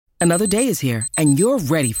Another day is here, and you're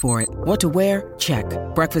ready for it. What to wear? Check.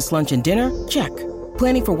 Breakfast, lunch, and dinner? Check.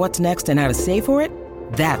 Planning for what's next and how to save for it?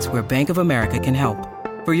 That's where Bank of America can help.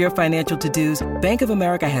 For your financial to-dos, Bank of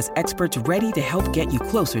America has experts ready to help get you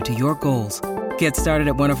closer to your goals. Get started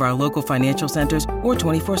at one of our local financial centers or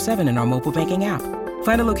 24/7 in our mobile banking app.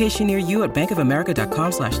 Find a location near you at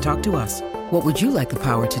bankofamerica.com/talktous. What would you like the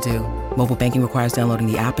power to do? Mobile banking requires downloading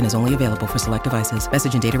the app and is only available for select devices.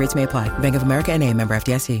 Message and data rates may apply. Bank of America N.A., member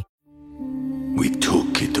FDIC. We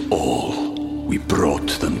took it all. We brought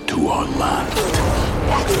them to our land.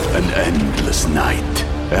 An endless night,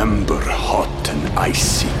 ember hot and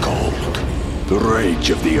icy cold. The rage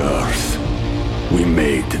of the earth. We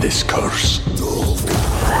made this curse.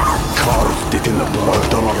 Carved it in the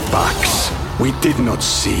blood on our backs. We did not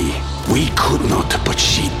see. We could not, but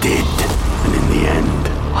she did. And in the end,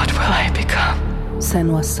 what will I become?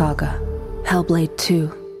 Senua's Saga. Hellblade 2.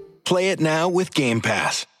 Play it now with Game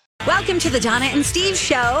Pass. Welcome to the Donna and Steve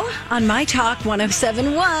Show on My Talk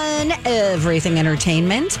 107.1, Everything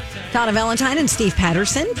Entertainment. Donna Valentine and Steve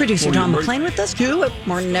Patterson, producer John McClain with us. Good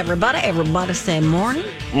morning, everybody. Everybody say morning.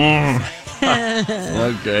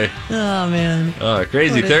 Okay. Oh, man. Oh,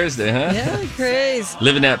 crazy Thursday, huh? Yeah, crazy.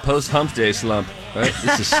 Living that post-hump day slump, right?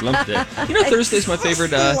 This is slump day. You know, Thursday's my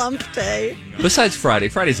favorite. Slump day. Besides Friday.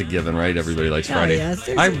 Friday's a given, right? Everybody likes Friday. Yes,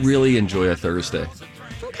 I really enjoy a Thursday.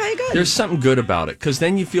 Okay, good. There's something good about it, because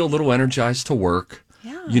then you feel a little energized to work.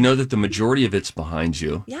 Yeah. You know that the majority of it's behind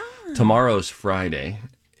you. Yeah. Tomorrow's Friday.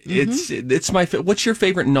 It's my. What's your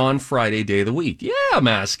favorite non-Friday day of the week? Yeah, I'm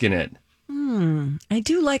asking it. I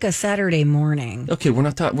do like a Saturday morning. Okay, we're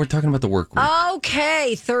not. We're talking about the work week.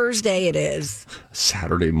 Okay, Thursday it is.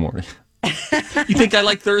 Saturday morning. You think I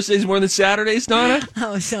like Thursdays more than Saturdays, Donna?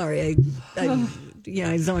 Oh, sorry.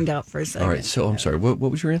 I zoned out for a second. All right, so I'm sorry. What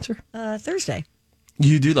was your answer? Thursday.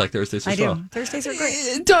 You do like Thursdays as well. I do. Thursdays are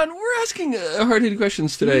great. Don, we're asking hard-hitting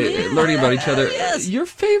questions today, learning about each other. Yes. Your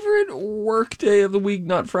favorite work day of the week,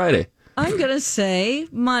 not Friday? I'm going to say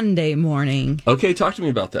Monday morning. Okay, talk to me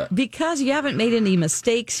about that. Because you haven't made any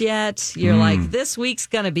mistakes yet. You're like, this week's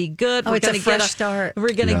going to be good. It's a fresh start.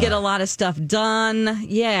 We're going to get a lot of stuff done.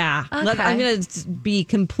 Yeah. Okay. I'm going to be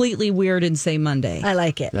completely weird and say Monday. I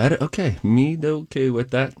like it. Okay, me okay with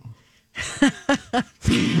that.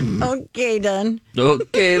 Okay, done.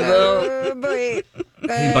 Okay, though. Boy.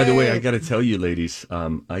 Hey, by the way, I got to tell you, ladies,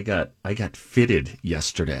 I got fitted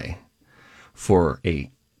yesterday for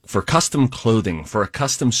custom clothing, for a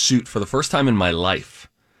custom suit for the first time in my life.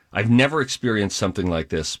 I've never experienced something like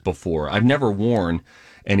this before. I've never worn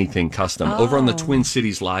anything custom. Over on the Twin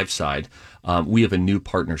Cities Live side, we have a new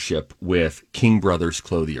partnership with King Brothers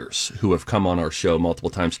Clothiers, who have come on our show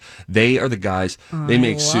multiple times. They are the guys, they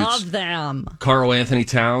make suits. Love them. Karl Anthony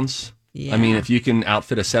Towns. Yeah. I mean, if you can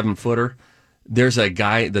outfit a 7-footer, there's a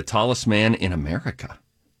guy, the tallest man in America,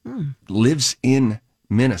 lives in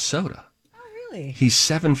Minnesota. Really? He's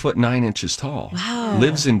 7'9" tall. Wow.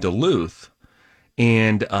 Lives in Duluth,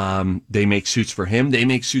 and they make suits for him. They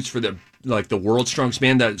make suits for the world's strongest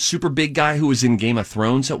man, that super big guy who was in Game of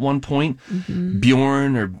Thrones at one point,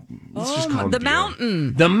 Bjorn, or let's just call him the Bjorn.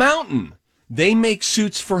 Mountain. The Mountain. They make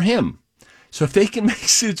suits for him. So if they can make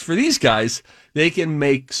suits for these guys, they can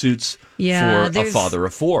make suits for a father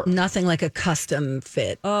of four. Nothing like a custom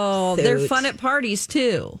fit. Oh, suit. they're fun at parties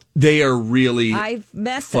too. They are really I've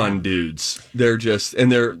met fun them. dudes. They're just,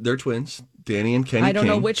 and they're twins, Danny and Kenny I don't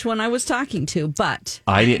King. know which one I was talking to, but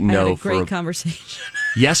I didn't know. I had a great conversation.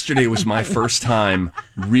 Yesterday was my first time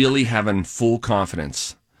really having full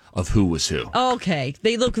confidence of who was who. Okay,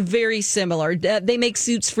 they look very similar. They make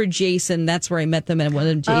suits for Jason. That's where I met them at one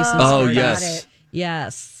of Jason's. Oh, parties. yes.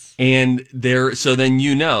 Yes. And so then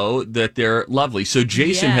you know that they're lovely. So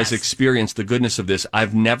Jason has experienced the goodness of this.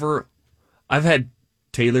 I've had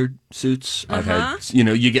tailored suits. I've had,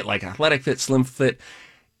 you get like athletic fit, slim fit.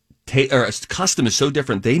 Custom is so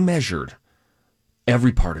different. They measured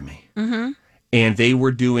every part of me. Mm-hmm. And they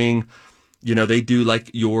were doing, they do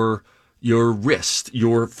like your wrist,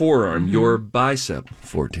 your forearm, your bicep,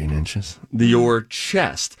 14 inches, your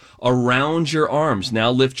chest, around your arms.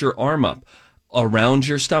 Now lift your arm up, around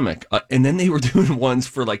your stomach. And then they were doing ones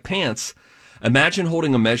for like pants. Imagine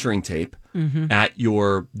holding a measuring tape at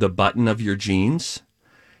the button of your jeans.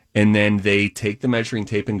 And then they take the measuring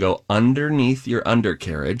tape and go underneath your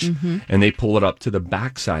undercarriage, and they pull it up to the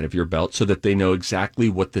backside of your belt so that they know exactly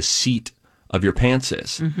what the seat of your pants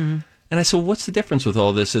is. And I said, well, what's the difference with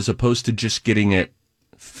all this as opposed to just getting it,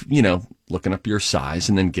 looking up your size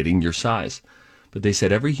and then getting your size? But they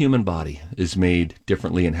said every human body is made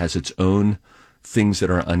differently and has its own things that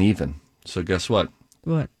are uneven. So guess what?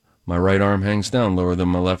 What? My right arm hangs down lower than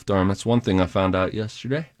my left arm. That's one thing I found out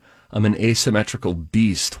yesterday. I'm an asymmetrical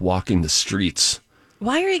beast walking the streets.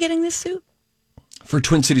 Why are you getting this suit? For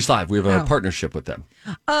Twin Cities Live, we have a partnership with them.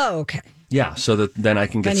 Oh, okay. Yeah, so that then I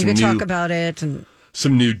can get then you can talk about it and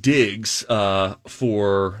some new digs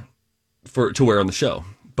for to wear on the show.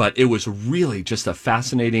 But it was really just a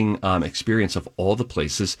fascinating experience of all the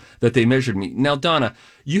places that they measured me. Now, Donna,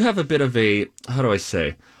 you have a bit of a, how do I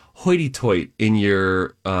say, hoity-toity in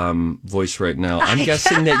your voice right now. I'm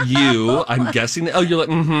guessing that you're like,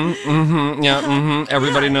 yeah,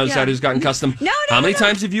 everybody knows that who's gotten custom. No, How many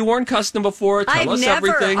times have you worn custom before? Tell us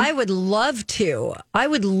everything. I would love to. I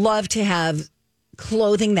would love to have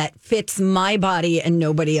clothing that fits my body and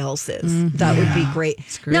nobody else's. That would be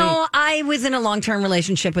great. No, I was in a long-term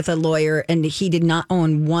relationship with a lawyer and he did not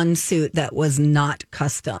own one suit that was not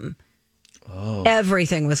custom. Oh.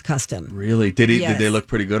 Everything was custom. Really? Did they look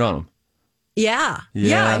pretty good on him? Yeah.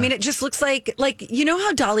 I mean, it just looks like you know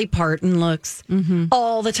how Dolly Parton looks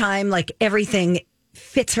all the time? Like everything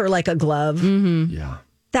fits her like a glove. Mm-hmm. Yeah.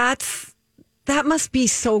 That must be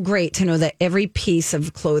so great to know that every piece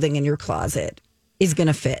of clothing in your closet is going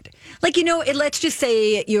to fit. Like, let's just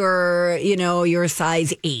say you're a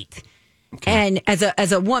size 8. Okay. And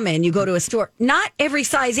as a woman, you go to a store. Not every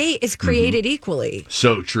size 8 is created equally.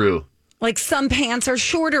 So true. Like some pants are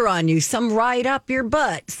shorter on you, some ride up your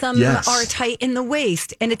butt, some are tight in the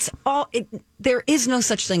waist, and there is no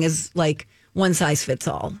such thing as like one size fits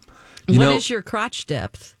all. What is your crotch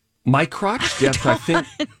depth? My crotch depth, I think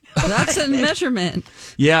that's a measurement.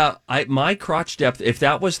 Yeah, my crotch depth, if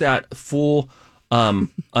that was that full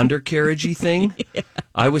undercarriagey thing,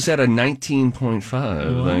 I was at a 19.5.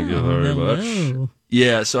 Wow, thank you very much.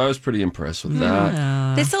 Yeah, so I was pretty impressed with that.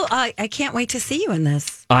 I can't wait to see you in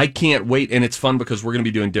this. I can't wait, and it's fun because we're going to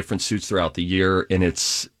be doing different suits throughout the year, and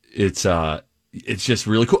it's just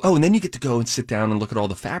really cool. Oh, and then you get to go and sit down and look at all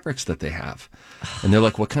the fabrics that they have. And they're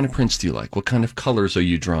like, what kind of prints do you like? What kind of colors are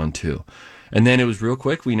you drawn to? And then it was real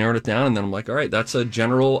quick. We narrowed it down, and then I'm like, all right, that's a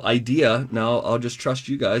general idea. Now I'll just trust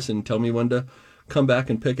you guys and tell me when to come back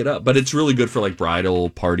and pick it up. But it's really good for like bridal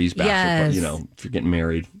parties, bachelor parties, if you're getting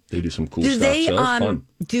married, they do some cool stuff. So it's fun.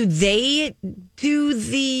 Do they do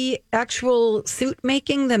the actual suit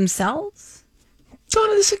making themselves?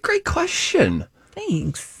 Donna, this is a great question.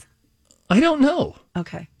 Thanks. I don't know.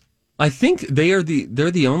 Okay. I think they're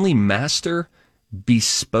the only master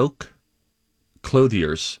bespoke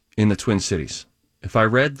clothiers in the Twin Cities. If I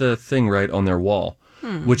read the thing right on their wall,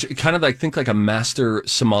 which kind of think like a master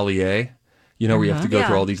sommelier. Where you have to go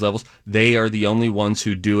through all these levels. They are the only ones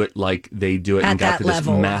who do it like they do it and got to this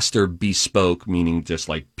master bespoke, meaning just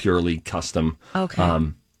like purely custom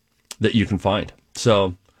that you can find.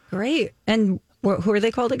 So great. And who are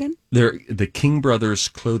they called again? They're the King Brothers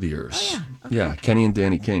Clothiers. Oh, yeah. Okay. Yeah, Kenny and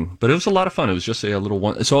Danny King. But it was a lot of fun. It was just a little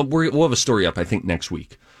one. So we'll have a story up, I think, next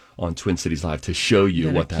week on Twin Cities Live to show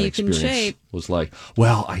you what that experience was like.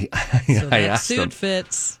 Well, I asked them. Suit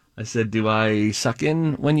fits. I said, do I suck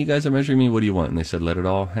in when you guys are measuring me? What do you want? And they said, let it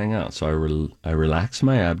all hang out. So I relax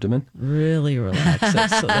my abdomen. Really relax it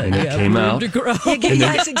so that and you it have came room out. to grow.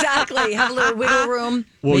 Yes, exactly. Have a little wiggle room.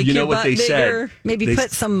 Well, you know what they said? Maybe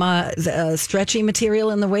put some stretchy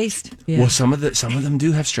material in the waist. Yeah. Well, some of them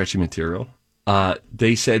do have stretchy material.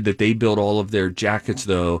 They said that they build all of their jackets,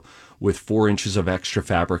 though, with 4 inches of extra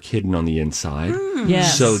fabric hidden on the inside.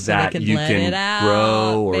 Yes, so that you can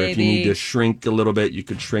grow, or if you need to shrink a little bit, you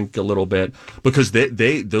could shrink a little bit. Because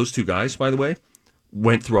those two guys, by the way,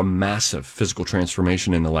 went through a massive physical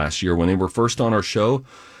transformation in the last year. When they were first on our show,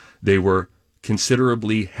 they were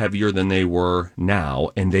considerably heavier than they were now,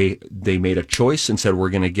 and they made a choice and said, we're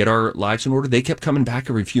going to get our lives in order. They kept coming back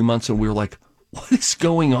every few months, and we were like, what is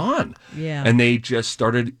going on? Yeah. And they just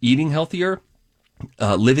started eating healthier,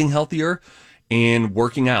 living healthier, and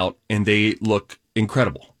working out, and they look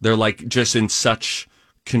incredible. They're like just in such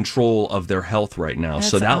control of their health right now. That's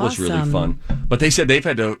so that was really fun. But they said they've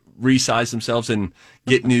had to resize themselves and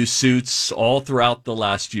get new suits all throughout the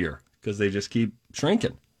last year because they just keep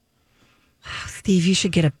shrinking. Wow, Steve, you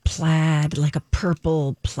should get a plaid, like a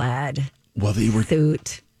purple plaid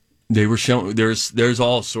suit. They were showing there's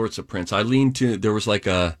all sorts of prints. I leaned to, there was like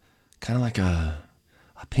a kind of like a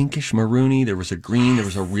pinkish maroony. There was a green. There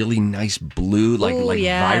was a really nice blue,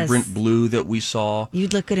 vibrant blue that we saw.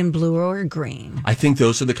 You'd look good in blue or green. I think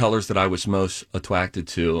those are the colors that I was most attracted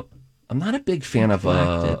to. I'm not a big fan of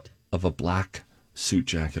a black suit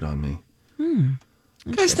jacket on me.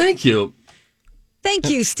 Guys, thank you. Thank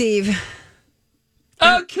you, Steve.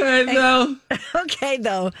 Okay, though. Okay,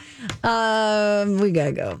 though. We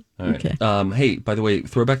gotta go. All right. Okay. Hey, by the way,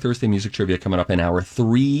 Throwback Thursday music trivia coming up in hour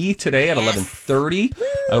 3 today at 11:30.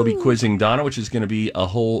 I will be quizzing Donna, which is going to be a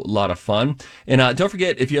whole lot of fun. And don't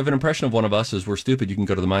forget, if you have an impression of one of us as we're stupid, you can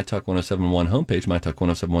go to the My Talk 1071 homepage,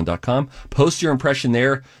 mytalk1071.com. Post your impression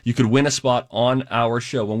there. You could win a spot on our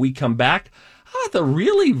show. When we come back, the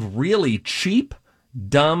really, really cheap,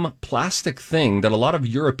 dumb plastic thing that a lot of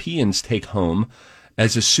Europeans take home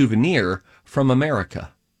as a souvenir from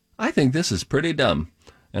America. I think this is pretty dumb.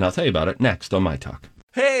 And I'll tell you about it next on My Talk.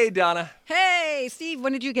 Hey, Donna. Hey, Steve,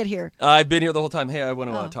 when did you get here? I've been here the whole time. Hey, I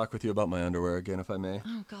want to talk with you about my underwear again, if I may.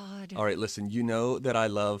 Oh, God. All right, listen, you know that I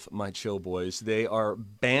love my Chill Boys. They are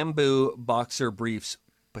bamboo boxer briefs.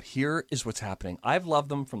 But here is what's happening. I've loved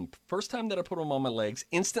them from the first time that I put them on my legs.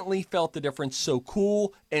 Instantly felt the difference. So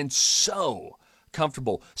cool and so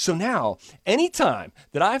comfortable. So now, anytime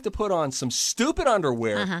that I have to put on some stupid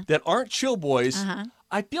underwear that aren't Chill Boys,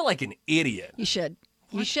 I feel like an idiot. You should.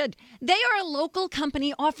 You should. They are a local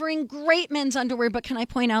company offering great men's underwear. But can I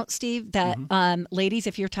point out, Steve, that ladies,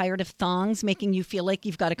 if you're tired of thongs making you feel like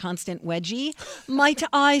you've got a constant wedgie, might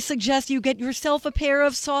I suggest you get yourself a pair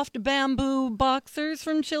of soft bamboo boxers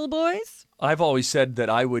from Chill Boys? I've always said that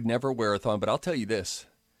I would never wear a thong, but I'll tell you this.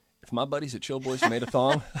 If my buddies at Chill Boys made a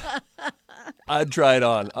thong, I'd try it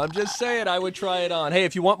on. I'm just saying I would try it on. Hey,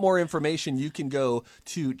 if you want more information, you can go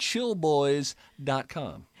to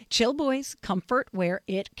chillboys.com. Chill Boys, comfort where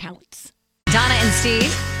it counts. Donna and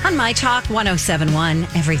Steve on My Talk 1071,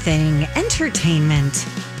 Everything Entertainment.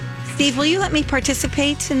 Steve, will you let me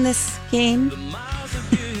participate in this game?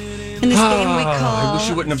 In this game we call... I wish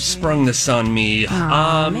you wouldn't have sprung this on me.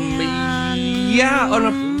 Man. Yeah,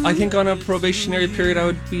 I think on a probationary period, I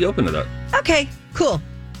would be open to that. Okay, cool.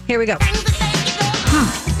 Here we go.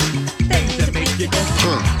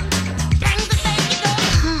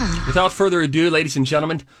 Without further ado, ladies and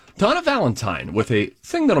gentlemen, Donna Valentine with a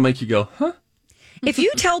thing that'll make you go, huh? If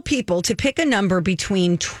you tell people to pick a number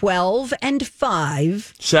between 12 and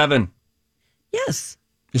 5... 7. Yes.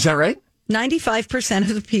 Is that right? 95%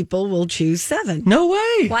 of the people will choose 7. No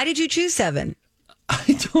way. Why did you choose 7?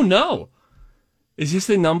 I don't know. It's just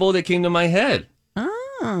a number that came to my head.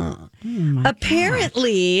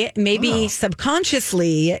 Apparently, maybe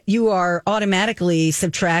subconsciously, you are automatically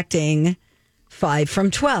subtracting 5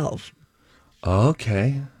 from 12.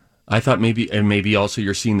 Okay. I thought maybe also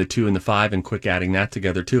you're seeing the 2 and the 5 and quick adding that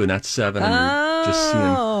together too, and that's 7. And you're just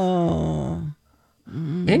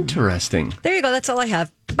seeing. Interesting. There you go. That's all I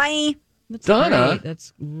have. Bye. That's Donna. great.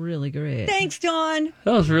 That's really great. Thanks, Dawn.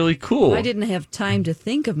 That was really cool. I didn't have time to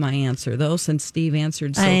think of my answer, though, since Steve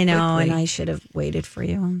answered so I know, quickly. and I should have waited for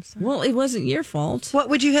you. I'm sorry. Well, it wasn't your fault. What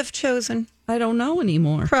would you have chosen? I don't know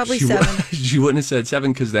anymore. Probably She 7. She wouldn't have said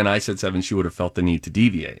 7 because then I said 7. She would have felt the need to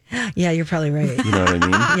deviate. Yeah, you're probably right. You know what I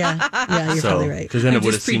mean? Yeah, you're probably right. Because then I'm it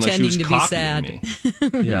would have just seemed like she was pretending to be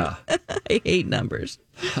copying me. Yeah. I hate numbers.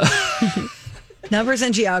 Numbers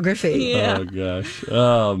and geography. Yeah. Oh gosh.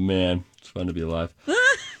 Oh man, it's fun to be alive.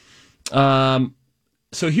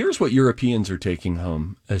 So here's what Europeans are taking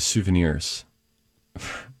home as souvenirs.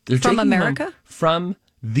 They're From taking America? home from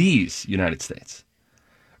these United States.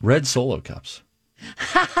 Red Solo cups.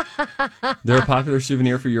 They're a popular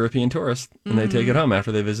souvenir for European tourists, and they take it home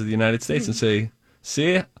after they visit the United States and say,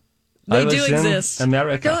 "See, I They was do in exist.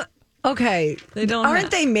 America." Okay. They don't Aren't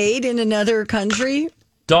have- they made in another country?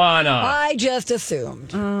 Donna. I just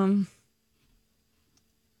assumed. Who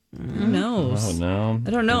knows? Oh no. I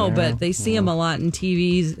don't know, but they see them a lot in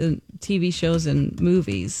TV shows and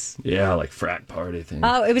movies. Yeah, like frat party things.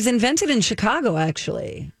 Oh, it was invented in Chicago,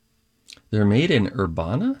 actually. They're made in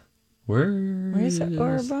Urbana. Where Where's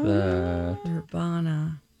Urbana?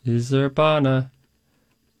 Urbana. is Urbana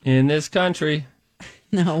in this country?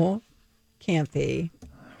 No, can't be.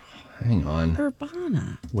 Hang on.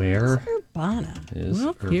 Urbana. Where Urbana. is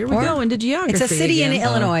Well, here we go into geography. It's a city again. in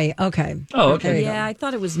Illinois. Okay. Oh, okay. There you Yeah, I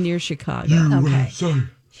thought it was near Chicago. Okay.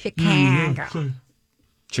 Chicago.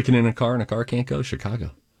 Chicken in a car can't go.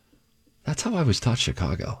 Chicago. That's how I was taught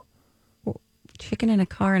Chicago. Chicken in a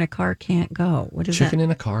car can't go. What is Chicken that?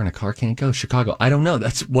 in a car can't go. Chicago. I don't know.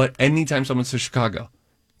 That's what, anytime someone says Chicago.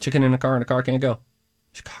 Chicken in a car can't go.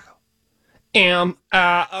 Chicago. A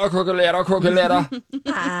crocolera. A crocolera.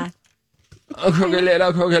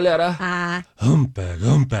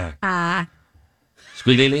 Humpback.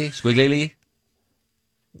 Squiggly.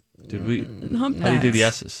 Did we? How do you do the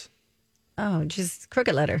S's? Oh, just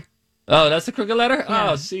crooked letter. Oh, that's the crooked letter?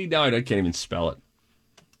 Yeah. Oh, see, now I can't even spell it.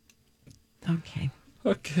 Okay.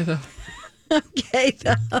 Okay, though. Okay,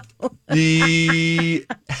 though.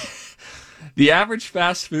 The average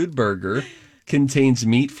fast food burger contains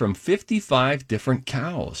meat from 55 different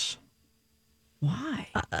cows. Why?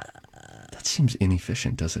 That seems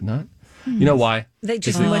inefficient, does it not? You know why? They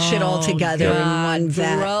just mush it all together in one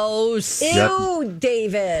vat. Gross. Ew,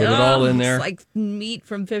 David. Put it all in there. It's like meat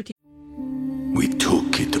from 50. We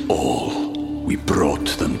took it all. We brought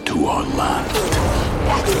them to our land.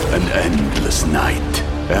 An endless night,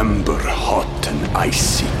 ember hot and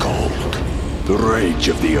icy cold. The rage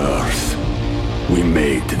of the earth. We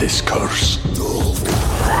made this curse.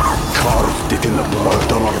 Carved it in the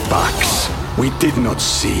blood on our backs. We did not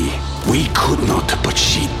see. We could not, but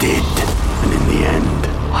she did. And in the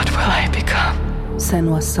end, What will I become?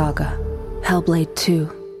 Senua's Saga. Hellblade 2.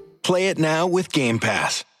 Play it now with Game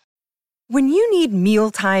Pass. When you need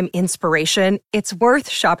mealtime inspiration, it's worth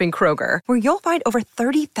shopping Kroger, where you'll find over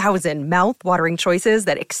 30,000 mouth-watering choices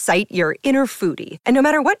that excite your inner foodie. And no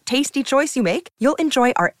matter what tasty choice you make, you'll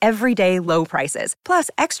enjoy our everyday low prices, plus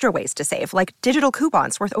extra ways to save, like digital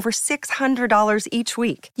coupons worth over $600 each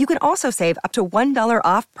week. You can also save up to $1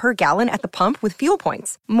 off per gallon at the pump with fuel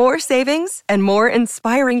points. More savings and more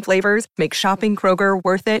inspiring flavors make shopping Kroger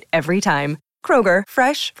worth it every time. Kroger,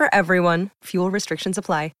 fresh for everyone. Fuel restrictions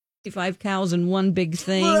apply. 55 cows in one big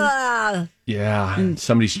thing. Yeah, and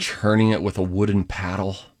somebody's churning it with a wooden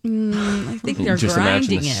paddle. I think they're Just imagine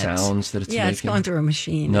grinding the it. sounds that it's making. It's going through a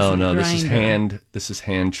machine. No, It's this is grinder.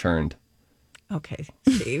 hand churned. Okay,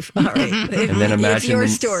 Steve. All right. And then imagine it's your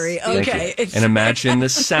story. Thank Okay. you. And imagine the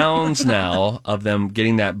sounds now of them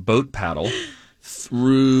getting that boat paddle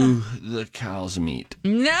through the cow's meat.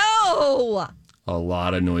 No! A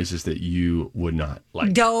lot of noises that you would not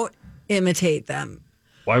like. Don't imitate them.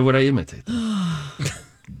 Why would I imitate them?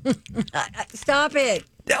 Stop it.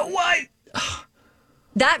 Why?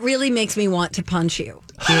 That really makes me want to punch you.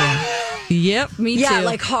 Yep, me too. Yeah,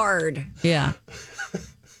 like hard. Yeah.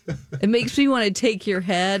 It makes me want to take your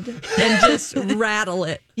head and just rattle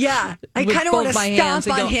it. Yeah. I With kind of want to both my hands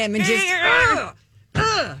stomp and on go, him and just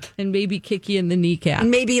and maybe kick you in the kneecap.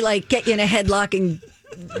 maybe like get you in a headlock and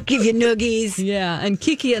give you noogies. Yeah, and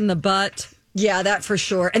kick you in the butt. Yeah, that for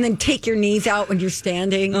sure. And then take your knees out when you're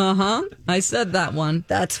standing. Uh-huh. I said that one.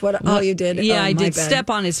 That's what you did. Yeah, Oh, I my did bad. step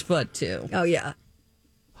on his foot, too. Oh, yeah.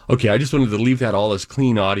 Okay, I just wanted to leave that all as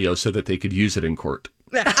clean audio so that they could use it in court.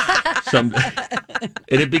 And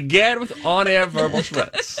it began with on-air verbal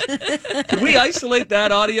threats. Can we isolate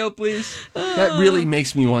that audio, please? That really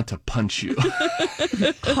makes me want to punch you.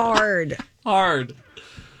 Hard. Hard.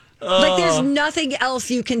 Like there's nothing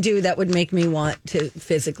else you can do that would make me want to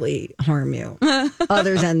physically harm you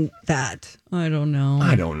other than that. I don't know.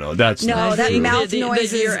 I don't know. That's No, not that true. mouth that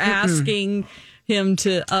noises. you're asking him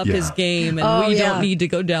to up his Yeah. game, and we don't need to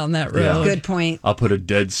go down that road. Yeah. Good point. I'll put a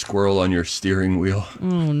dead squirrel on your steering wheel.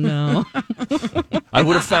 Oh, no. I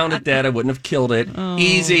would have found it dead. I wouldn't have killed it. Oh.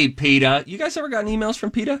 Easy, PETA. You guys ever gotten emails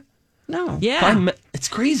from PETA? No. Yeah. It's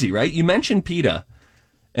crazy, right? You mentioned PETA,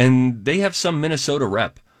 and they have some Minnesota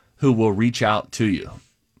rep who will reach out to you.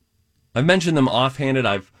 I've mentioned them offhanded.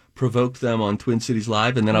 I've provoked them on Twin Cities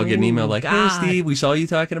Live, and then I'll get an email like, "Hey, Steve, we saw you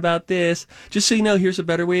talking about this. Just so you know, here's a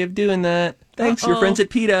better way of doing that. Thanks, your friends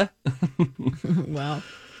at PETA." Well,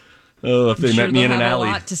 Oh, if they met me in an alley.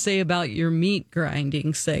 a lot to say about your meat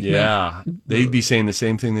grinding segment. Yeah, they'd be saying the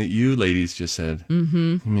same thing that you ladies just said.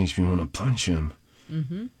 Mm-hmm. It makes me want to punch him.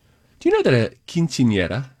 Mm-hmm. Do you know that a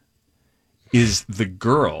quinceañera is the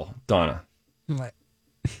girl, Donna? What?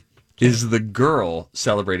 Is the girl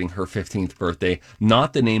celebrating her 15th birthday,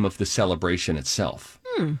 not the name of the celebration itself.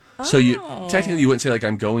 So you technically you wouldn't say like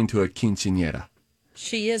I'm going to a quinceañera.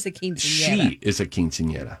 She is a quinceañera. She is a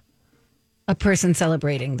quinceañera. A person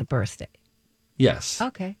celebrating the birthday. Yes.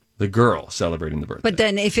 Okay. The girl celebrating the birthday. But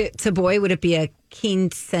then if it's a boy, would it be a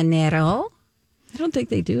quinceañero? I don't think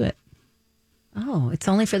they do it. Oh, it's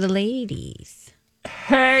only for the ladies.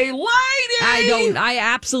 Hey, lady! I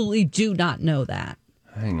absolutely do not know that.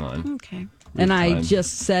 Hang on. Okay. And I Time.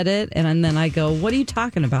 just said it, and then I go, what are you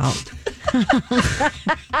talking about?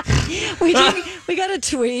 We got a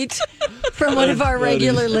tweet from one of our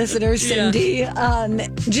regular listeners, Cindy,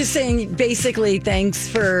 just saying basically thanks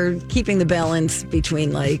for keeping the balance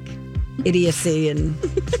between like idiocy and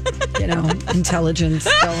intelligence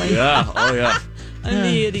going. Yeah. Oh, yeah. I'm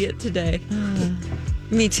the idiot today.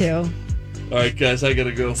 Me too. All right, guys, I got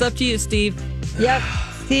to go. It's up to you, Steve. Yep.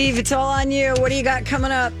 Steve, it's all on you. What do you got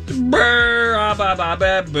coming up? Boom.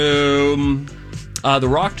 The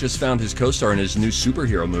Rock just found his co-star in his new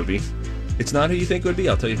superhero movie. It's not who you think it would be.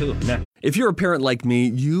 I'll tell you who. Next. If you're a parent like me,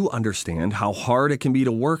 you understand how hard it can be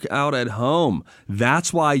to work out at home.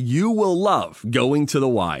 That's why you will love going to the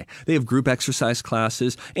Y. They have group exercise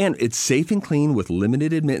classes, and it's safe and clean with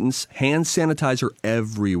limited admittance, hand sanitizer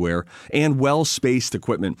everywhere, and well-spaced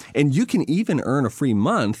equipment. And you can even earn a free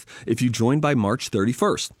month if you join by March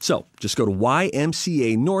 31st. So just go to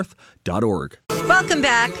ymcanorth.org. Welcome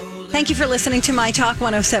back. Thank you for listening to My Talk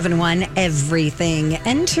 1071, Everything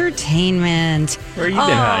Entertainment. Where you been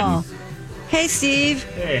hiding? Hey, Steve.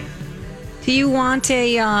 Hey. Do you want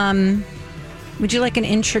would you like an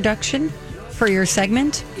introduction for your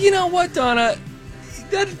segment? You know what, Donna?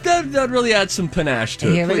 That really adds some panache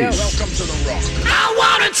to Here it, we please. go. Welcome to the Rock. I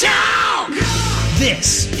wanna talk!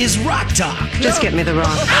 This is Rock Talk. Just get me the rock.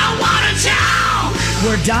 I wanna talk!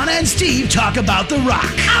 Where Donna and Steve talk about the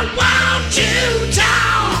rock. I want to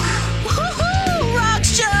talk! Woohoo! Rock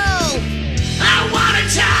show! I wanna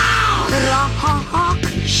talk! Rock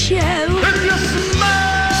show! If you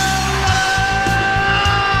smell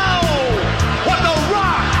what the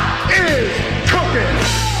Rock is cooking.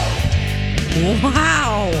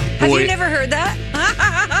 Wow. Have Boy. you never heard that?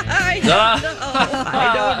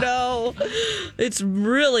 I don't know. It's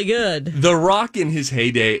really good. The Rock in his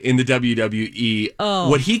heyday in the WWE,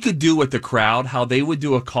 what he could do with the crowd, how they would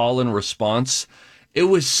do a call and response, it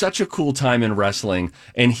was such a cool time in wrestling.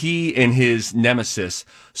 And he and his nemesis,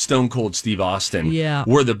 Stone Cold Steve Austin,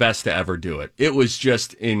 were the best to ever do it. It was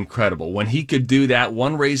just incredible. When he could do that,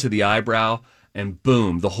 one raise of the eyebrow, and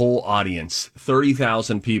boom, the whole audience,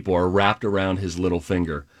 30,000 people are wrapped around his little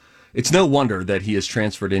finger. It's no wonder that he has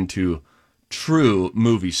transferred into true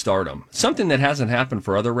movie stardom. Something that hasn't happened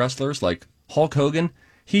for other wrestlers like Hulk Hogan.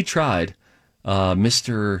 He tried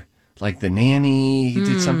Mr. like the Nanny. He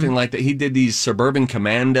did something like that. He did these Suburban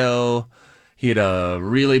Commando. He had a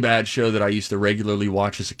really bad show that I used to regularly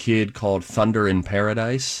watch as a kid called Thunder in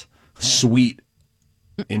Paradise. Sweet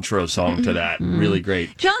intro song to that. Really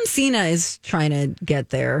great. John Cena is trying to get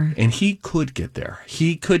there. And he could get there.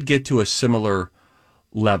 He could get to a similar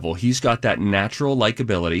level. He's got that natural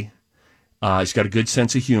likability. He's got a good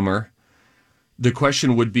sense of humor. The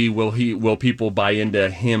question would be, will people buy into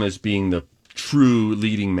him as being the true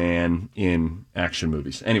leading man in action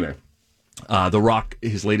movies? Anyway, The Rock,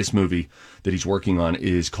 his latest movie that he's working on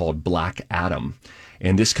is called Black Adam.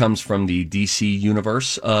 And this comes from the DC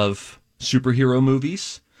universe of superhero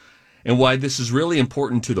movies. And why this is really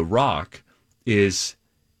important to The Rock is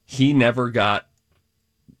he never got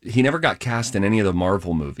cast in any of the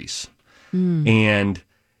Marvel movies. And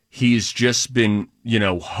he's just been,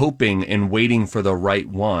 hoping and waiting for the right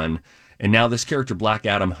one. And now this character, Black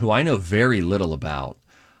Adam, who I know very little about,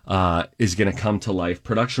 is going to come to life.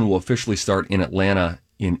 Production will officially start in Atlanta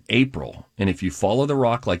in April. And if you follow The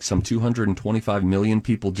Rock like some 225 million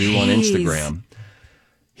people do on Instagram,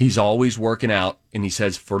 he's always working out. And he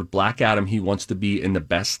says for Black Adam, he wants to be in the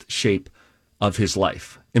best shape of his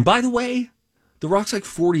life. And by the way, The Rock's like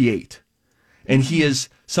 48. And he is,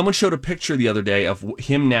 someone showed a picture the other day of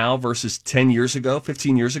him now versus 10 years ago,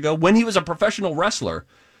 15 years ago, when he was a professional wrestler.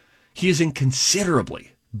 He is in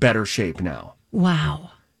considerably better shape now.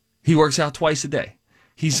 Wow. He works out twice a day.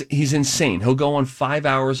 He's insane. He'll go on 5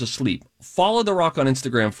 hours of sleep. Follow The Rock on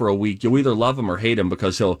Instagram for a week. You'll either love him or hate him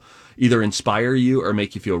because he'll either inspire you or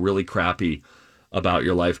make you feel really crappy about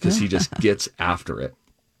your life because he just gets after it.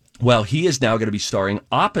 Well, he is now going to be starring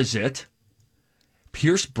opposite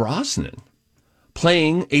Pierce Brosnan,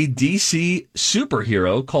 playing a DC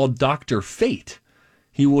superhero called Dr. Fate.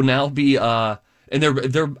 He will now be, and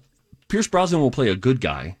Pierce Brosnan will play a good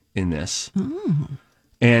guy in this.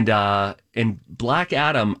 And Black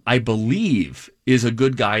Adam, I believe, is a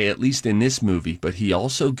good guy, at least in this movie, but he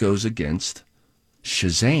also goes against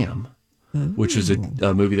Shazam, which is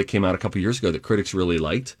a movie that came out a couple years ago that critics really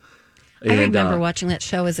liked. I remember watching that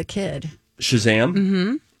show as a kid. Shazam?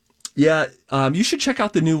 Mm-hmm. Yeah, you should check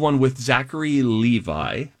out the new one with Zachary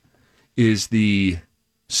Levi is the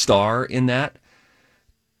star in that.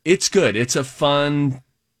 It's good. It's a fun,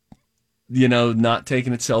 not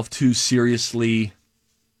taking itself too seriously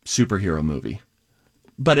superhero movie.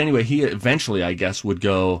 But anyway, he eventually, I guess, would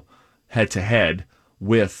go head-to-head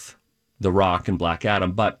with The Rock and Black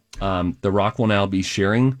Adam. But The Rock will now be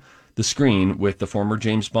sharing the screen with the former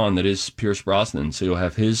James Bond that is Pierce Brosnan. So you'll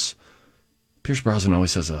have Pierce Brosnan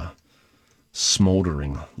always has a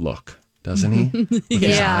smoldering look, doesn't he? With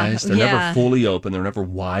his eyes. They're never fully open. They're never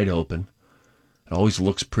wide open. It always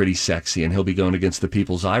looks pretty sexy, and he'll be going against the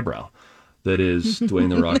people's eyebrow. That is Dwayne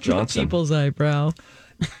The Rock Johnson. People's eyebrow.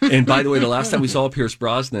 And by the way, the last time we saw Pierce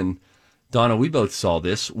Brosnan, Donna, we both saw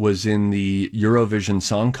this, was in the Eurovision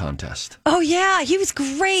Song Contest. Oh, yeah. He was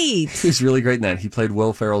great. He was really great in that. He played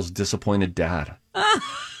Will Ferrell's disappointed dad.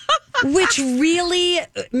 Which really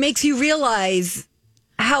makes you realize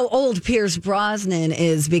how old Pierce Brosnan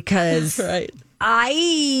is, because I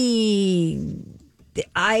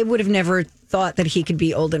would have never thought that he could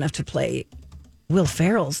be old enough to play Will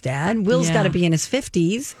Ferrell's dad. Will's got to be in his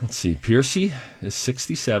 50s. Let's see. Piercy is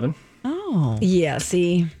 67. Oh. Yeah,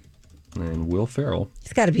 see. And Will Ferrell.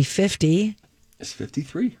 He's got to be 50. Is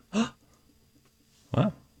 53.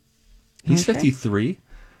 Wow. He's 53.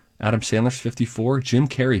 Adam Sandler's 54. Jim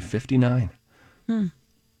Carrey, 59. And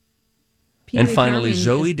finally,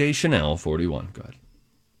 Zooey Deschanel, 41. Go ahead.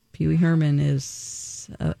 Pee Wee Herman is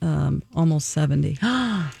almost 70.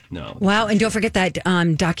 No. Wow, and don't forget that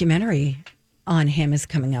documentary on him is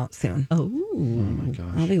coming out soon. Oh my gosh.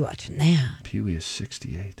 I'll be watching that. Pee Wee is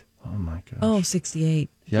 68. Oh, my gosh. Oh, 68.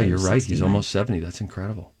 Yeah, you're right. He's almost 70. That's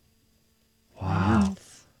incredible. Wow.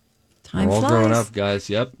 Time We're all flies. growing up, guys.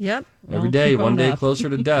 Yep. Every day, one day closer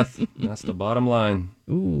to death. That's the bottom line.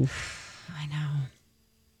 Ooh. I know.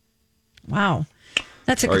 Wow.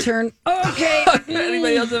 That took a turn. Okay.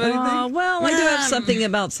 Anybody else have anything? Well, I do have something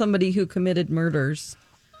about somebody who committed murders.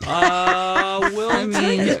 We'll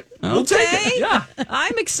take it. We'll take it. Yeah.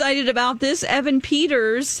 I'm excited about this. Evan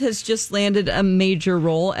Peters has just landed a major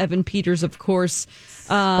role. Evan Peters, of course,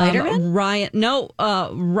 Spider-Man?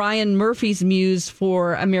 Ryan Murphy's muse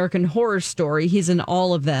for American Horror Story. He's in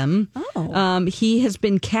all of them. Oh. He has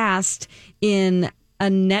been cast in a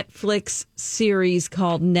Netflix series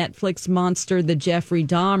called Netflix Monster: The Jeffrey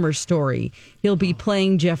Dahmer Story. He'll be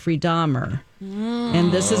playing Jeffrey Dahmer.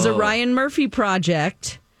 And this is a Ryan Murphy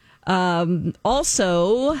project.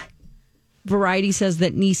 Also, Variety says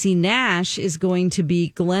that Niecy Nash is going to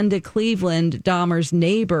be Glenda Cleveland, Dahmer's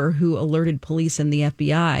neighbor, who alerted police and the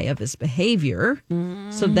FBI of his behavior.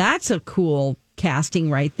 So that's a cool casting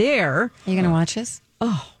right there. Are you going to watch this?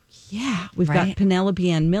 Oh, yeah. We've got Penelope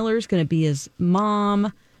Ann Miller's going to be his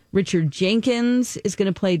mom. Richard Jenkins is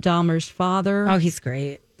going to play Dahmer's father. Oh, he's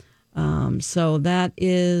great. So that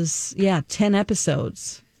is, 10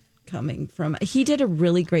 episodes coming from. He did a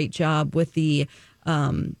really great job with the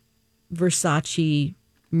Versace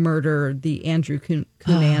murder, the Andrew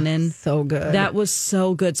Cunanan. So good. That was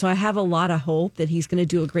so good. So I have a lot of hope that he's going to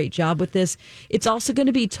do a great job with this. It's also going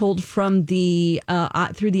to be told from the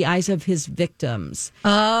through the eyes of his victims.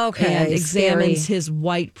 Okay. And examines his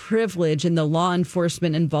white privilege and the law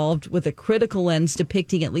enforcement involved with a critical lens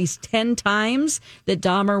depicting at least 10 times that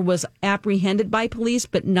Dahmer was apprehended by police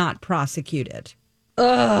but not prosecuted.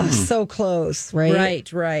 So close,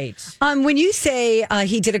 right? Right. When you say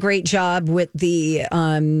he did a great job with the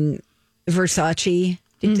Versace,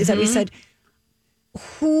 is that what you said?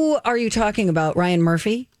 Who are you talking about? Ryan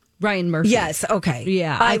Murphy? Ryan Murphy. Yes. Okay.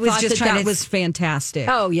 Yeah. I was thought just that trying that to. was fantastic.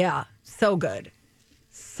 Oh yeah, so good,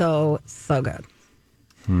 so good.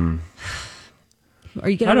 Are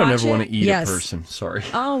you going to watch I don't ever want to it? eat a person. Sorry.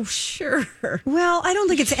 Oh, sure. Well, I don't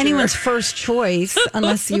think it's anyone's first choice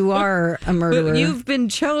unless you are a murderer. You've been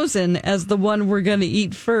chosen as the one we're going to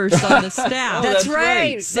eat first on the staff. That's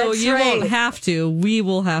right. So That's you right. won't have to. We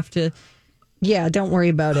will have to. Yeah, don't worry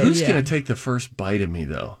about it. Who's going to take the first bite of me,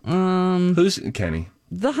 though? Who's Kenny?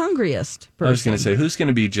 The hungriest person. I was going to say, who's going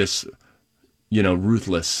to be just,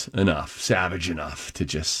 ruthless enough, savage enough to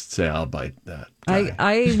just say, I'll bite that guy.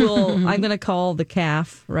 I will. I'm going to call the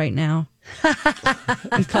calf right now.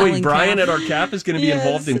 Wait, Brian at our calf is going to be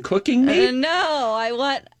involved in cooking me? No, I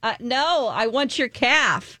want your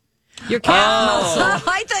calf. Your calf muscle.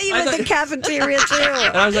 I thought you meant the cafeteria too.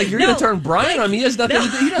 And I was like, you're going to turn Brian on me? He has nothing to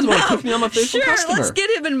do. He doesn't want to cook me. I'm a faithful customer. Let's get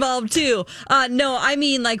him involved too. No, I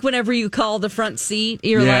mean like whenever you call the front seat,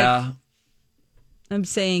 you're like, I'm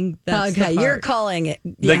saying that's okay. the You're part. calling it.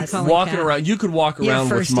 Like Yes. walking around, you could walk Your around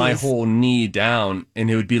with my firsties. whole knee down, and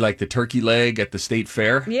it would be like the turkey leg at the state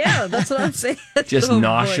fair. Yeah, that's what I'm saying. Just Oh, boy.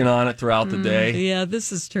 noshing on it throughout the day. Yeah,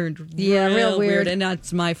 this has turned real weird. and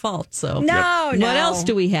that's my fault. So No. What else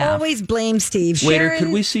do we have? Always blame Steve. Waiter, Sharon-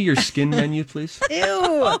 could we see your skin menu, please? Ew.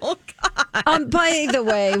 Oh, God. By the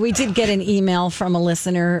way, we did get an email from a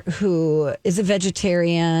listener who is a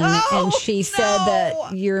vegetarian, and she said that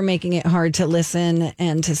you're making it hard to listen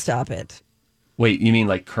and to stop it. Wait, you mean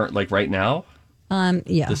like right now?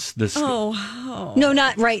 Yeah. This. No,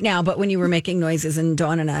 not right now, but when you were making noises, and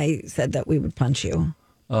Dawn and I said that we would punch you.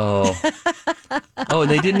 Oh,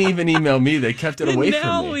 and they didn't even email me. They kept it away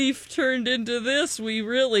now from me. we've turned into this. We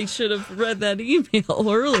really should have read that email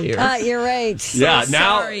earlier. You're right. Yeah.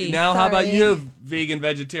 sorry. Now, how about Sorry. you, vegan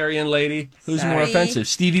vegetarian lady? Who's more Sorry. offensive,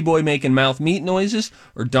 Stevie Boy making mouth meat noises,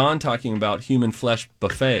 or Dawn talking about human flesh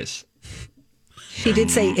buffets? She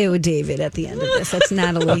did say, ew, David, at the end of this. That's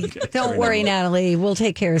Natalie. Okay, Don't worry, Natalie. We'll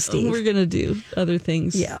take care of Steve. We're going to do other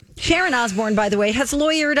things. Yeah. Sharon Osbourne, by the way, has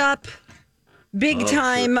lawyered up big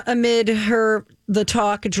time amid the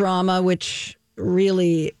talk drama, which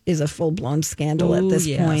really is a full-blown scandal at this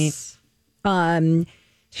point.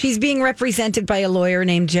 She's being represented by a lawyer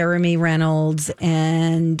named Jeremy Reynolds,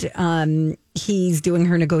 and he's doing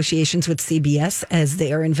her negotiations with CBS as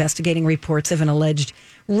they are investigating reports of an alleged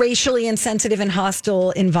racially insensitive and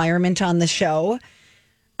hostile environment on the show.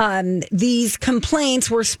 These complaints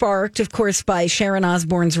were sparked, of course, by Sharon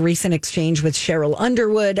Osbourne's recent exchange with Cheryl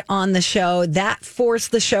Underwood on the show. That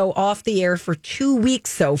forced the show off the air for 2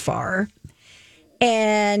 weeks so far.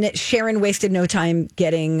 And Sharon wasted no time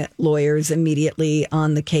getting lawyers immediately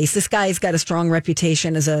on the case. This guy's got a strong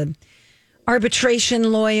reputation as a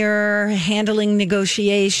arbitration lawyer, handling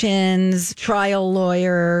negotiations, trial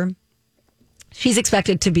lawyer. She's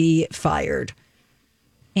expected to be fired.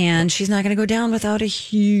 And she's not going to go down without a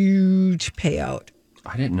huge payout.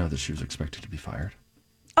 I didn't know that she was expected to be fired.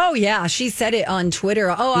 Oh, yeah. She said it on Twitter.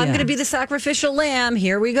 Oh, I'm going to be the sacrificial lamb.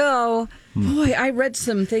 Here we go. Boy, I read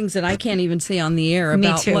some things that I can't even say on the air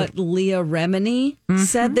about what Leah Remini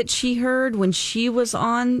said that she heard when she was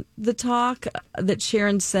on the talk that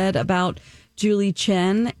Sharon said about Julie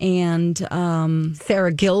Chen and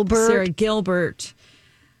Sarah Gilbert.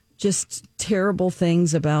 Just terrible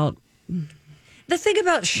things about... The thing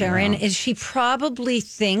about Sharon is she probably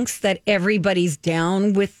thinks that everybody's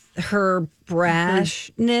down with her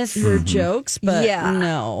brashness, her jokes, but yeah.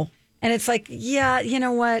 No. And it's like, yeah, you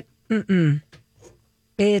know what?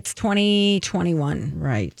 It's 2021.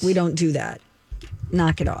 Right. We don't do that.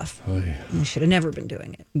 Knock it off. Oh, yeah. We should have never been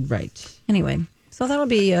doing it. Right. Anyway, so that'll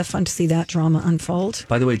be fun to see that drama unfold.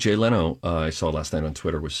 By the way, Jay Leno, I saw last night on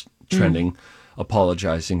Twitter, was trending,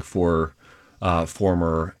 apologizing for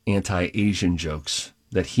former anti-Asian jokes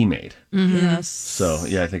that he made. Yes. So,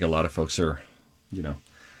 yeah, I think a lot of folks are,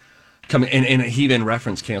 coming. And he even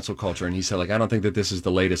referenced cancel culture, and he said, I don't think that this is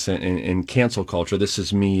the latest in cancel culture. This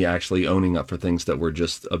is me actually owning up for things that were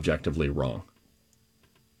just objectively wrong.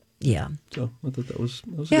 Yeah. So I thought that was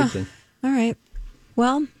a good thing. All right.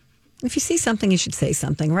 Well, if you see something, you should say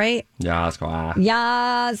something, right? Yes, qua.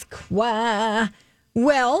 Yes, qua.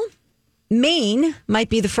 Well, Maine might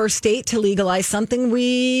be the first state to legalize something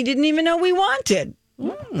we didn't even know we wanted.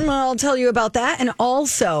 I'll tell you about that. And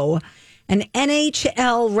also, an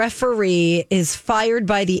NHL referee is fired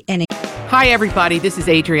by the NHL. Hi, everybody. This is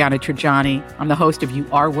Adriana Trajani. I'm the host of You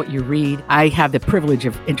Are What You Read. I have the privilege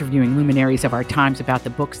of interviewing luminaries of our times about the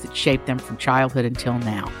books that shaped them from childhood until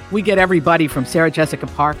now. We get everybody from Sarah Jessica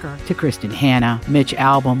Parker to Kristen Hanna, Mitch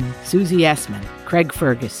Albom, Susie Essman, Craig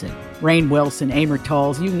Ferguson, Rainn Wilson, Amor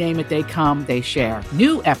Tolls, you name it, they come, they share.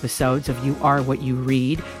 New episodes of You Are What You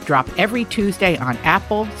Read drop every Tuesday on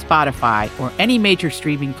Apple, Spotify, or any major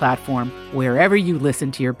streaming platform wherever you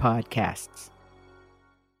listen to your podcasts.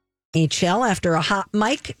 NHL, after a hot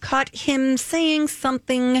mic caught him saying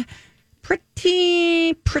something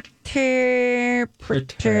pretty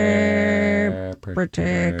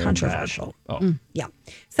controversial. Yeah.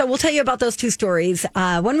 So we'll tell you about those two stories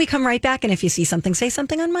when we come right back. And if you see something, say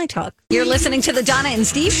something on My Talk. You're listening to the Donna and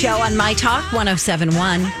Steve Show on My Talk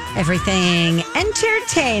 107.1. Everything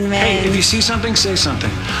entertainment. Hey, if you see something, say something.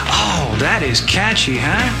 Oh, that is catchy,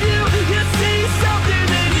 huh?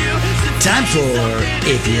 Time for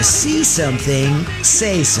If You See Something,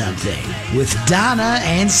 Say Something with Donna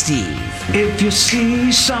and Steve. If you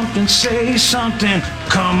see something, say something.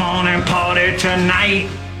 Come on and party tonight.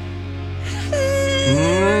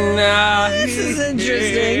 This is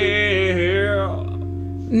interesting.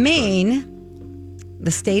 Maine,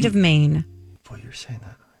 the state of Maine. Boy, you're saying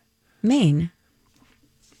that. Maine.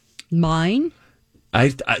 Mine?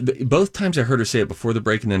 I both times I heard her say it before the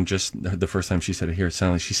break, and then just the first time she said it here, it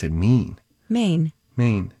sounded like she said mean. Maine.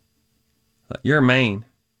 You're mean.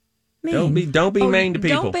 Don't be mean to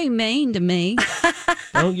people. Don't be mean to me.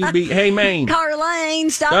 Don't you be, hey, Maine. Carlene,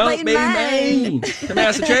 stop Don't being be mean. mean to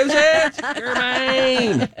Massachusetts. You're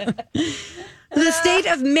mean. The state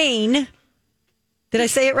of Maine. Did I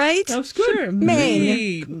say it right? That's good. Sure.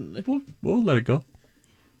 Maine. We'll let it go.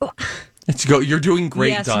 Let's go. You're doing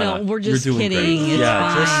great, yes, Donna. No, we're just You're doing kidding. Great. It's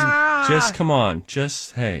yeah, just come on.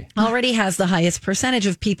 Just, hey. Already has the highest percentage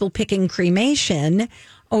of people picking cremation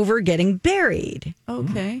over getting buried.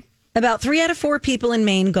 Okay. About 3 out of 4 people in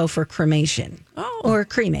Maine go for cremation or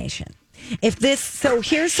cremation. So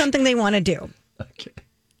here's something they want to do. Okay.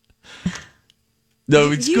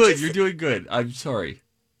 No, it's good. You're doing good. I'm sorry.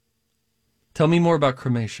 Tell me more about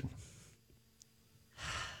cremation.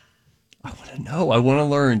 I want to know. I want to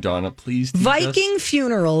learn, Donna. Please teach Viking us.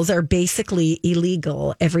 funerals are basically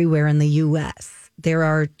illegal everywhere in the U.S. There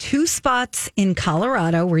are 2 spots in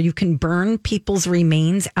Colorado where you can burn people's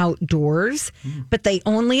remains outdoors, but they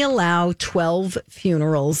only allow 12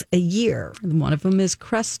 funerals a year. One of them is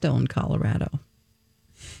Crestone, Colorado.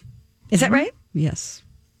 Is that right? Yes.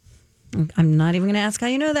 I'm not even going to ask how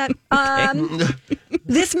you know that.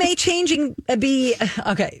 This may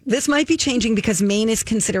This might be changing because Maine is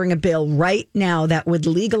considering a bill right now that would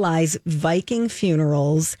legalize Viking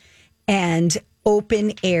funerals and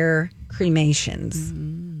open air cremations.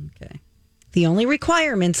 Okay. The only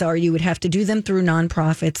requirements are you would have to do them through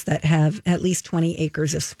nonprofits that have at least 20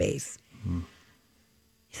 acres of space.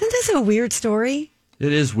 Isn't this a weird story?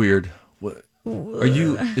 It is weird.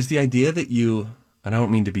 Is the idea that you, and I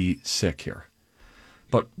don't mean to be sick here,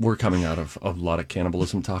 but we're coming out of a lot of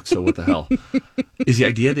cannibalism talk, so what the hell? Is the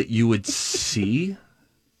idea that you would see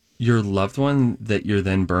your loved one that you're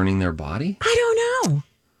then burning their body? I don't know.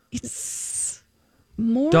 It's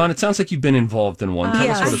more. Dawn, it sounds like you've been involved in one.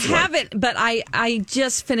 Tell us what it's I haven't, but I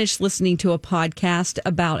just finished listening to a podcast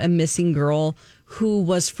about a missing girl who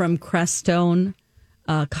was from Crestone,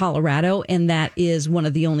 Colorado, and that is one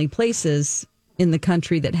of the only places in the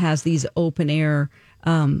country that has these open air,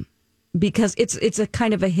 because it's a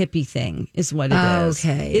kind of a hippie thing, is what it is.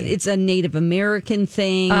 Okay, it's a Native American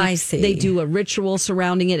thing. I see. They do a ritual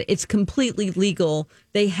surrounding it. It's completely legal.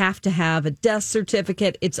 They have to have a death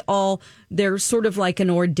certificate. They're sort of like an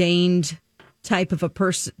ordained type of a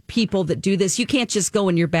person. People that do this, you can't just go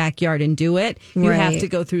in your backyard and do it. You have to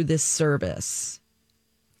go through this service.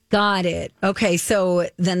 Got it. Okay, so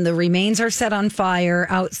then the remains are set on fire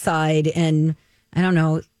outside and, I don't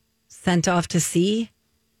know, sent off to sea?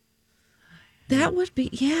 That would be,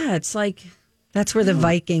 it's like... That's where the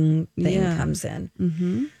Viking thing comes in.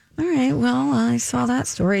 Mm-hmm. All right, well, I saw that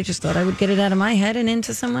story. I just thought I would get it out of my head and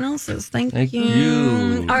into someone else's. Thank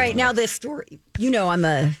you. All right, now this story. You know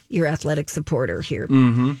I'm your athletic supporter here.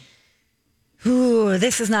 Mm-hmm. Ooh,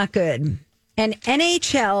 this is not good. An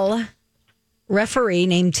NHL referee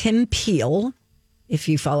named Tim Peel, if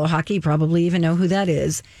you follow hockey, you probably even know who that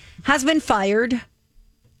is, has been fired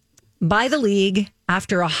by the league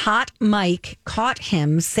after a hot mic caught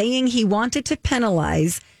him saying he wanted to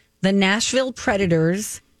penalize the Nashville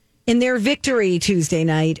Predators in their victory Tuesday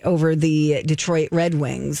night over the Detroit Red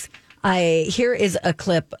Wings. Here is a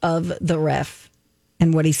clip of the ref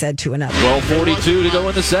and what he said to another. 12:42 to go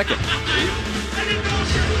in the second.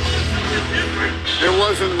 It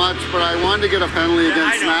wasn't much, but I wanted to get a penalty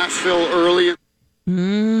against Nashville early.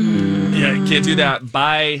 Yeah, can't do that.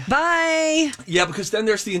 Bye. Bye. Yeah, because then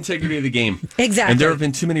there's the integrity of the game. Exactly. And there have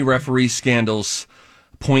been too many referee scandals,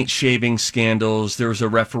 point shaving scandals. There was a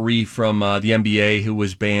referee from the NBA who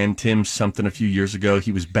was banned, Tim something, a few years ago.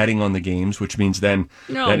 He was betting on the games, which means then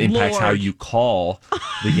that impacts how you call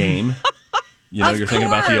the game. You know, you're thinking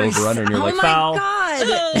about the over-under, and you're like, foul. God.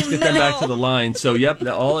 Let's get them back to the line. So, yep,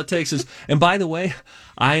 all it takes is... And by the way,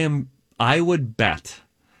 I would bet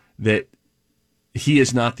that he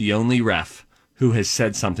is not the only ref who has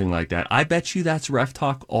said something like that. I bet you that's ref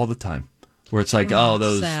talk all the time, where it's like,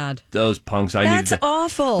 those punks. That's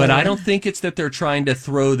awful. But I don't think it's that they're trying to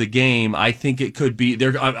throw the game. I think it could be...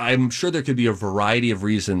 I'm sure there could be a variety of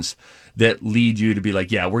reasons that lead you to be like,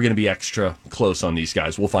 yeah, we're going to be extra close on these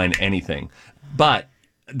guys. We'll find anything. But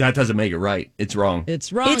that doesn't make it right. It's wrong.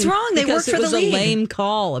 It's wrong. It's wrong. They work for the league. It was a lame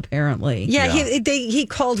call, apparently. Yeah. He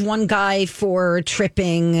called one guy for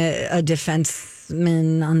tripping a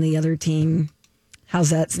defenseman on the other team.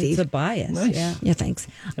 How's that, Steve? It's a bias. Nice. Yeah, thanks.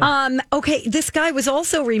 Okay, this guy was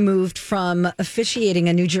also removed from officiating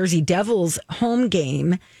a New Jersey Devils home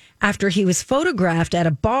game after he was photographed at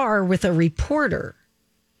a bar with a reporter.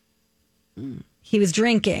 He was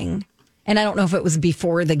drinking, and I don't know if it was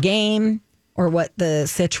before the game or what the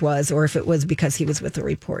sitch was, or if it was because he was with a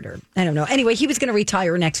reporter. I don't know. Anyway, he was going to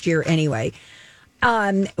retire next year anyway.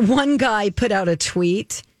 One guy put out a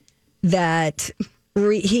tweet that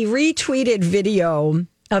he retweeted video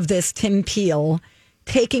of this Tim Peel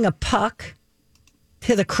taking a puck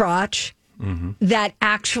to the crotch that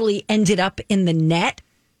actually ended up in the net.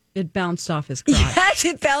 It bounced off his crotch. Yes,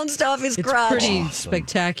 it bounced off his crotch. It's pretty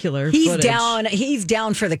spectacular. He's footage. down. He's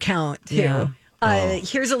down for the count too. Yeah.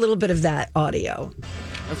 Here's a little bit of that audio.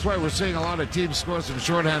 That's why we're seeing a lot of teams score some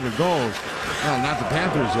shorthanded goals. Well, not the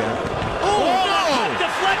Panthers yet. Oh,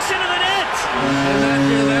 deflection of the net. And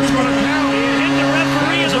that's going to count. It hit the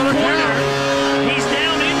referee in the corner. He's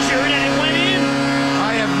down injured, and it went in.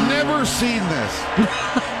 I have never seen this.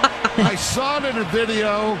 I saw it in a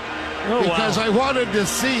video because I wanted to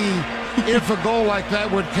see if a goal like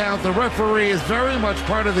that would count. The referee is very much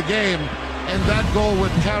part of the game, and that goal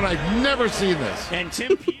would count. I've never seen this. And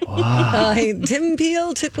Tim Peel. Tim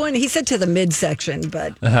Peel took one. He said to the midsection,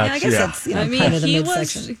 but I guess that's kind of the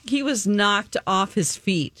midsection. He was knocked off his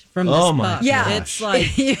feet from this puck. Yeah, it's like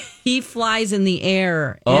he flies in the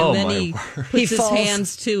air and then he puts his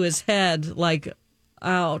hands to his head, like,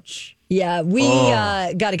 ouch. Yeah, we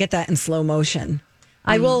got to get that in slow motion.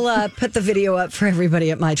 I will put the video up for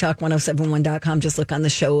everybody at mytalk1071.com. Just look on the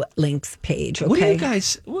show links page, okay? What do you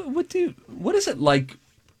guys, what is it like,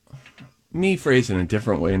 me phrasing it a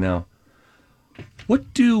different way now,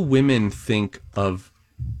 what do women think of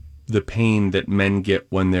the pain that men get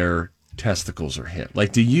when their testicles are hit?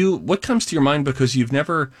 Like, what comes to your mind because you've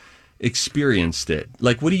never experienced it?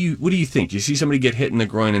 Like, what do you think? You see somebody get hit in the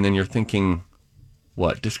groin and then you're thinking,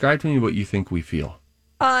 what? Describe to me what you think we feel.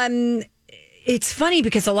 It's funny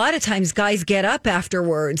because a lot of times guys get up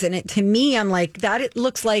afterwards, and to me, I'm like, that it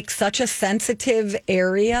looks like such a sensitive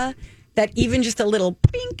area that even just a little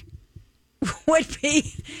pink would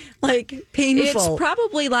be like painful. It's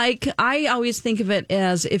probably like, I always think of it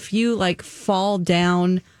as if you like fall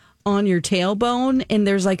down on your tailbone and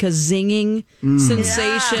there's like a zinging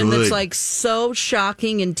sensation that's like so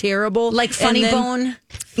shocking and terrible. Like funny bone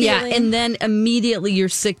feeling. Yeah, and then immediately you're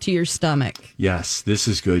sick to your stomach. Yes, this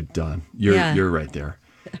is good, Don. You're right there.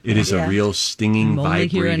 It is a real stinging, I'm only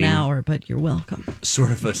vibrating. here an hour, but you're welcome.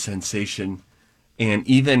 Sort of a sensation. And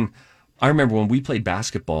even, I remember when we played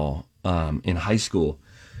basketball in high school,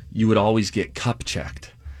 you would always get cup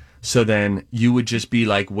checked. So then you would just be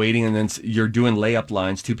like waiting, and then you're doing layup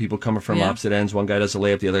lines, two people coming from opposite ends. One guy does a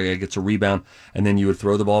layup, the other guy gets a rebound, and then you would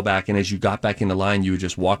throw the ball back. And as you got back into line, you would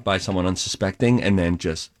just walk by someone unsuspecting and then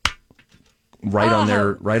just right on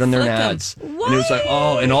their nads. And it was like,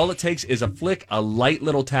 and all it takes is a flick, a light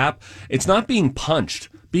little tap. It's not being punched.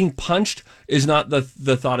 Being punched is not the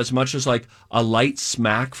thought as much as like a light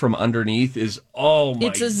smack from underneath is,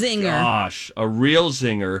 it's a zinger. Gosh, a real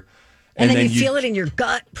zinger. And then you feel it in your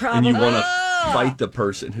gut, probably. And you want to fight the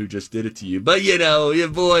person who just did it to you. But, your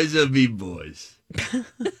boys will be boys.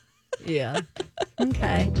 Yeah.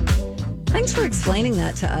 Okay. Thanks for explaining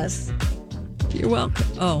that to us. You're welcome.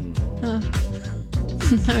 All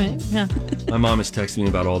right. Yeah. My mom is texting me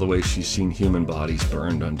about all the ways she's seen human bodies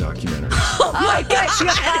burned on documentaries. Oh, my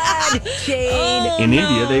God, Jade. In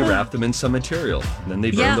India, they wrap them in some material. And then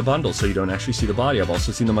they burn the bundle so you don't actually see the body. I've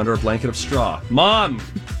also seen them under a blanket of straw. Mom!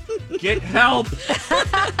 Get help!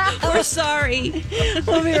 We're sorry.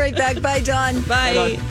 We'll be right back. Bye, Dawn. Bye.